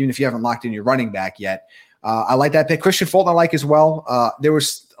 even if you haven't locked in your running back yet. I like that pick. Christian Fulton I like as well. There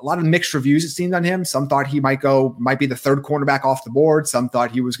was a lot of mixed reviews, it seemed, on him. Some thought he might be the third cornerback off the board. Some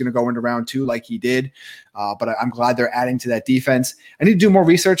thought he was going to go into round 2 like he did. But I'm glad they're adding to that defense. I need to do more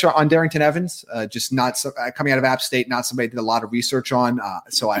research on Darrington Evans, just not coming out of App State, not somebody I did a lot of research on.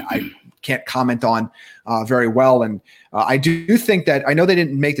 So I can't comment on very well. And I do think that I know they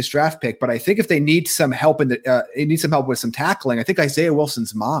didn't make this draft pick, but I think if they need some help with some tackling, I think Isaiah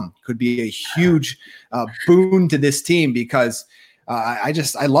Wilson's mom could be a huge boon to this team because I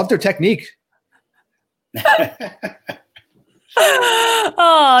love their technique.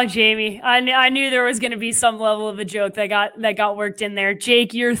 Oh, Jamie, I knew there was going to be some level of a joke that got worked in there.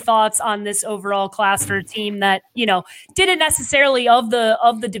 Jake, your thoughts on this overall class for a team that, didn't necessarily of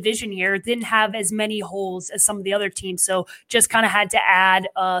the division here, didn't have as many holes as some of the other teams. So just kind of had to add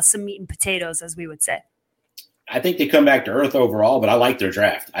some meat and potatoes, as we would say. I think they come back to earth overall, but I like their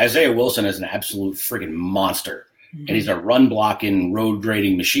draft. Isaiah Wilson is an absolute freaking monster, and he's a run blocking, road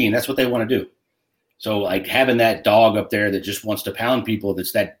grading machine. That's what they want to do. So, like, having that dog up there that just wants to pound people,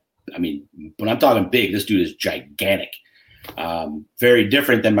 when I'm talking big, this dude is gigantic. Very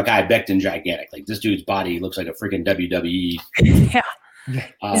different than Mekhi Becton gigantic. Like, this dude's body looks like a freaking WWE. Yeah.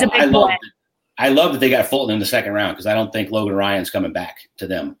 He's a big boy. I love that they got Fulton in the second round because I don't think Logan Ryan's coming back to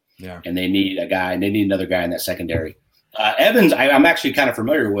them. Yeah. And they need another guy in that secondary. Evans, I'm actually kind of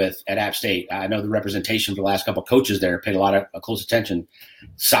familiar with at App State. I know the representation for the last couple of coaches there, paid a lot of close attention.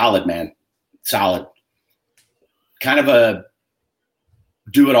 Solid, man. Solid. Kind of a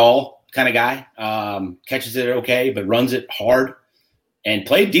do-it-all kind of guy. Catches it okay, but runs it hard and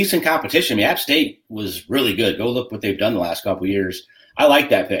played decent competition. App State was really good. Go look what they've done the last couple of years. I like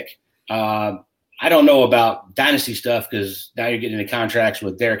that pick. I don't know about dynasty stuff because now you're getting into contracts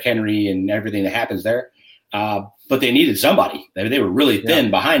with Derrick Henry and everything that happens there. But they needed somebody. They were really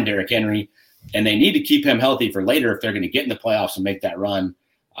thin behind Derrick Henry, and they need to keep him healthy for later if they're going to get in the playoffs and make that run.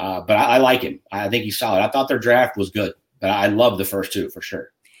 But I like him. I think he's solid. I thought their draft was good, but I love the first two for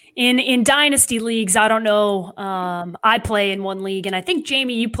sure. In dynasty leagues, I don't know. I play in one league, and I think,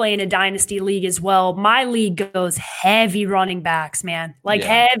 Jamie, you play in a dynasty league as well. My league goes heavy running backs, man.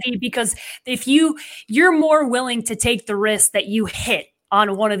 Heavy, because if you're more willing to take the risk that you hit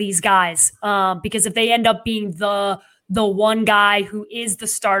on one of these guys, because if they end up being the one guy who is the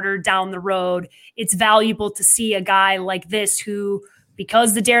starter down the road, it's valuable to see a guy like this who,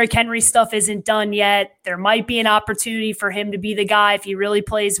 because the Derrick Henry stuff isn't done yet, there might be an opportunity for him to be the guy if he really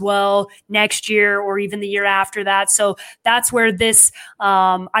plays well next year or even the year after that. So that's where this,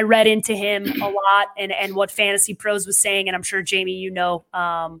 I read into him a lot and what Fantasy Pros was saying. And I'm sure, Jamie,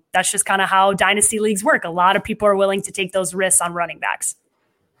 that's just kind of how dynasty leagues work. A lot of people are willing to take those risks on running backs.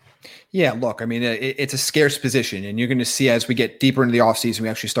 Yeah, look, it's a scarce position, and you're going to see as we get deeper into the offseason, we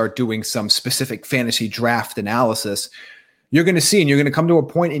actually start doing some specific fantasy draft analysis. You're going to see, and you're going to come to a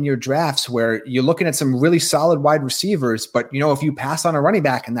point in your drafts where you're looking at some really solid wide receivers, but if you pass on a running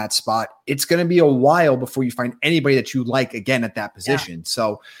back in that spot, it's going to be a while before you find anybody that you like again at that position. Yeah.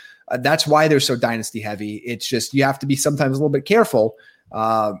 So that's why they're so dynasty heavy. It's just, you have to be sometimes a little bit careful,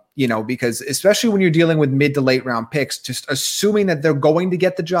 because especially when you're dealing with mid to late round picks, just assuming that they're going to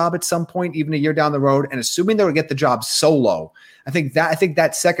get the job at some point, even a year down the road, and assuming they'll get the job solo. I think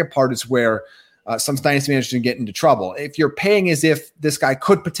that second part is where some dynasty managers can get into trouble. If you're paying as if this guy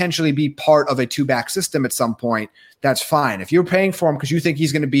could potentially be part of a 2-back system at some point, that's fine. If you're paying for him because you think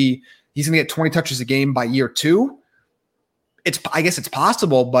he's going to get 20 touches a game by year 2, I guess it's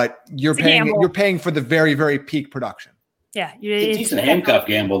possible, but you're paying for the very, very peak production. Yeah, it's a decent handcuff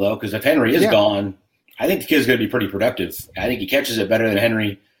gamble though, because if Henry is gone, I think the kid's going to be pretty productive. I think he catches it better than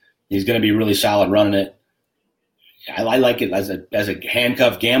Henry. He's going to be really solid running it. I like it as a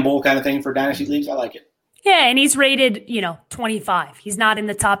handcuff gamble kind of thing for dynasty leagues. I like it. Yeah, and he's rated, 25. He's not in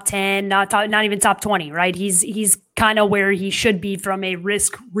the top 10, not even top 20, right? He's kind of where he should be from a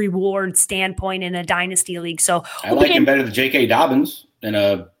risk reward standpoint in a dynasty league. So I like him better than J.K. Dobbins in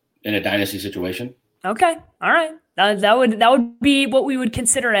a dynasty situation. Okay, all right. That would be what we would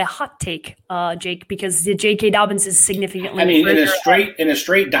consider a hot take, Jake, because the J.K. Dobbins is significantly. In a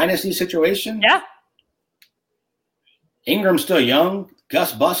straight dynasty situation. Yeah. Ingram's still young.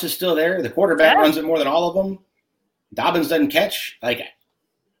 Gus Bus is still there. The quarterback runs it more than all of them. Dobbins doesn't catch.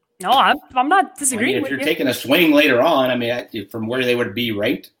 No, I'm not disagreeing with you. If you're taking a swing later on, from where they would be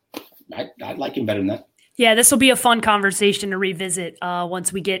ranked, I'd like him better than that. Yeah, this will be a fun conversation to revisit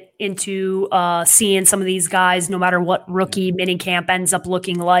once we get into seeing some of these guys, no matter what rookie minicamp ends up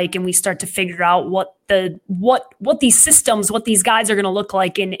looking like, and we start to figure out what these systems, what these guys are going to look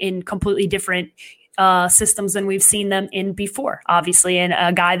like in completely different systems than we've seen them in before, obviously. And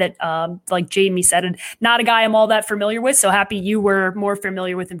a guy that, like Jamie said, not a guy I'm all that familiar with. So happy you were more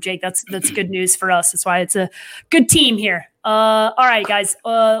familiar with him, Jake. That's good news for us. That's why it's a good team here. All right, guys.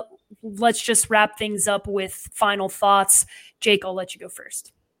 Let's just wrap things up with final thoughts. Jake, I'll let you go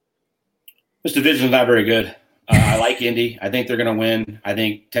first. This division is not very good. I like Indy. I think they're going to win. I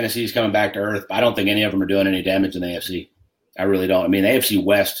think Tennessee's coming back to earth. I don't think any of them are doing any damage in the AFC. I really don't. I mean, the AFC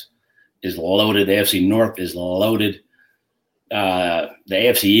West is loaded. The AFC North is loaded. The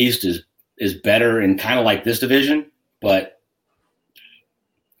AFC East is better in kind of like this division. But,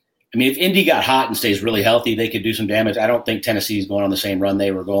 I mean, if Indy got hot and stays really healthy, they could do some damage. I don't think Tennessee's going on the same run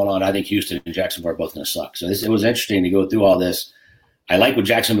they were going on. I think Houston and Jacksonville are both going to suck. So it was interesting to go through all this. I like what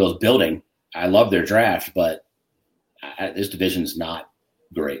Jacksonville's building. I love their draft, but this division is not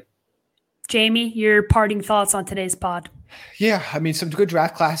great. Jamie, your parting thoughts on today's pod? Yeah, I mean, some good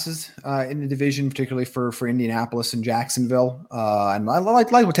draft classes in the division, particularly for Indianapolis and Jacksonville. And I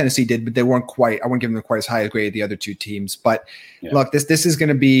like what Tennessee did, but they weren't quite. I wouldn't give them quite as high a grade as the other two teams. But look, this is going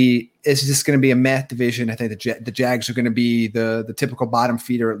to be a meh division. I think the Jags are going to be the typical bottom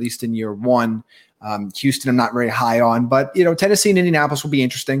feeder, at least in year one. Houston, I'm not very high on, but Tennessee and Indianapolis will be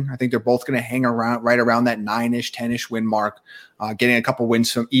interesting. I think they're both going to hang around right around that 9-ish, 10-ish win mark. Getting a couple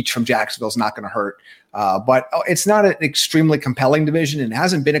wins from Jacksonville is not going to hurt. But it's not an extremely compelling division, and it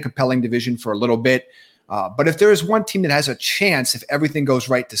hasn't been a compelling division for a little bit. But if there is one team that has a chance, if everything goes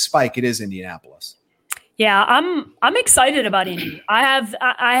right to spike, it is Indianapolis. Yeah, I'm excited about Indy. I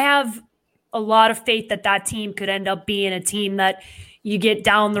have a lot of faith that team could end up being a team that you get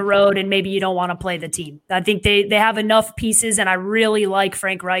down the road and maybe you don't want to play the team. I think they have enough pieces, and I really like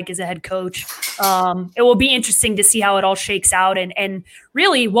Frank Reich as a head coach. It will be interesting to see how it all shakes out and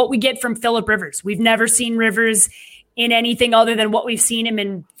really what we get from Phillip Rivers. We've never seen Rivers in anything other than what we've seen him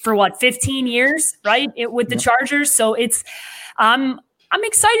in for 15 years, right? With the Chargers. So I'm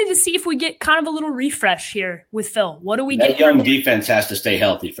excited to see if we get kind of a little refresh here with Phil. What do we get? That young defense has to stay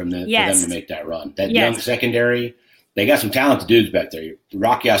healthy for them to make that run. That young secondary, they got some talented dudes back there.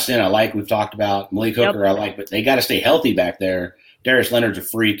 Rocky Ya-Sin, I like. We've talked about Malik Hooker, I like, but they got to stay healthy back there. Darius Leonard's a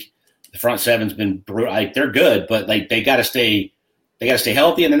freak. The front seven's been brutal. They're good, but they got to stay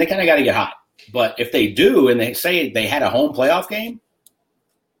healthy, and then they kind of got to get hot. But if they do, and they say they had a home playoff game,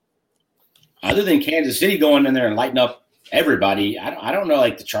 other than Kansas City going in there and lighting up everybody, I don't know.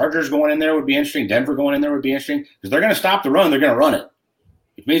 Like the Chargers going in there would be interesting. Denver going in there would be interesting because they're going to stop the run. They're going to run it.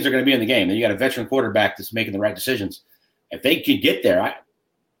 It means they're going to be in the game. Then you got a veteran quarterback that's making the right decisions. If they could get there,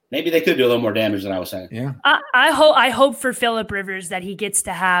 maybe they could do a little more damage than I was saying. Yeah. I hope for Phillip Rivers that he gets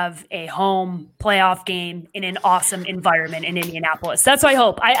to have a home playoff game in an awesome environment in Indianapolis. That's what I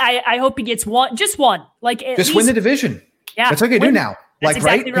hope. I hope he gets just one. Just win the division. Yeah. That's what they do now. That's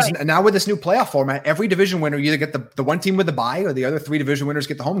exactly right. Because now with this new playoff format, every division winner, you either get the one team with the bye or the other three division winners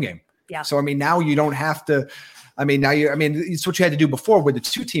get the home game. Yeah. So, now you don't have to – it's what you had to do before with the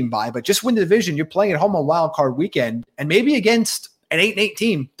 2-team bye, but just win the division. You're playing at home on wild card weekend and maybe against an 8-8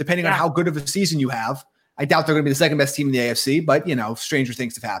 team, depending on how good of a season you have. I doubt they're going to be the second best team in the AFC, but stranger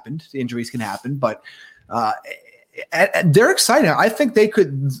things have happened. Injuries can happen, but they're excited. I think they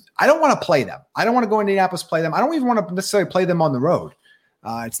could. I don't want to play them. I don't want to go to Indianapolis, play them. I don't even want to necessarily play them on the road.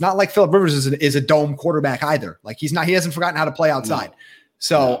 It's not like Phillip Rivers is a dome quarterback either. Like he hasn't forgotten how to play outside. No.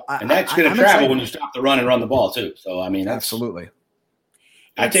 So and that's going to travel excited when you stop the run and run the ball too. So that's absolutely.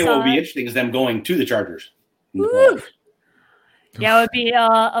 I tell you what would be interesting is them going to the Chargers. Yeah, it would be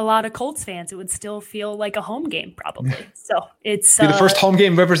a lot of Colts fans. It would still feel like a home game, probably. So it's be the first home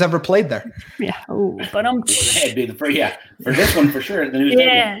game Rivers ever played there. Yeah, but it'd be for this one for sure. The new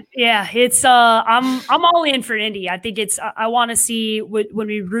stadium. It's I'm all in for Indy. I think I want to see when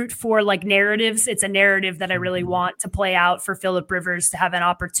we root for narratives. It's a narrative that I really want to play out for Phillip Rivers to have an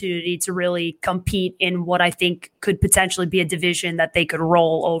opportunity to really compete in what I think could potentially be a division that they could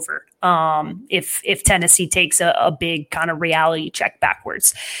roll over. If Tennessee takes a big kind of reality check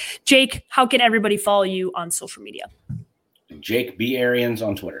backwards. Jake, how can everybody follow you on social media? Jake B. Arians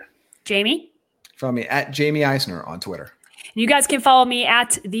on Twitter. Jamie? Follow me at Jamie Eisner on Twitter. You guys can follow me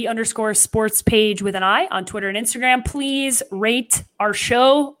at _sports page with an I on Twitter and Instagram. Please rate our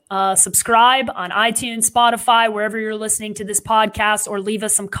show, subscribe on iTunes, Spotify, wherever you're listening to this podcast, or leave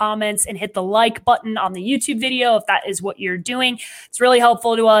us some comments and hit the like button on the YouTube video if that is what you're doing. It's really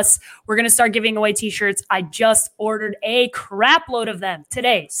helpful to us. We're going to start giving away t-shirts. I just ordered a crap load of them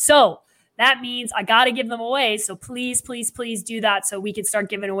today. So That means I got to give them away. So please, please, please do that so we can start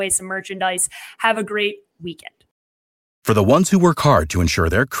giving away some merchandise. Have a great weekend. For the ones who work hard to ensure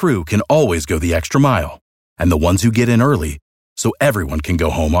their crew can always go the extra mile, and the ones who get in early so everyone can go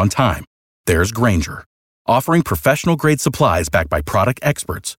home on time, there's Grainger, offering professional-grade supplies backed by product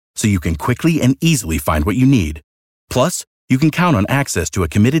experts so you can quickly and easily find what you need. Plus, you can count on access to a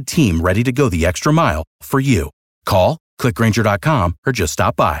committed team ready to go the extra mile for you. Call, click Grainger.com, or just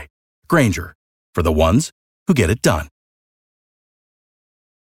stop by. Grainger, for the ones who get it done.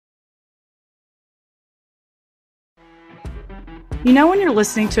 You know when you're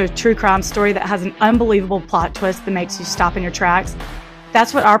listening to a true crime story that has an unbelievable plot twist that makes you stop in your tracks?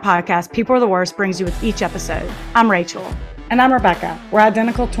 That's what our podcast, People Are the Worst, brings you with each episode. I'm Rachel. And I'm Rebecca. We're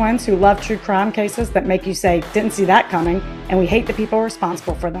identical twins who love true crime cases that make you say, didn't see that coming, and we hate the people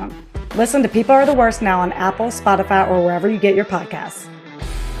responsible for them. Listen to People Are the Worst now on Apple, Spotify, or wherever you get your podcasts.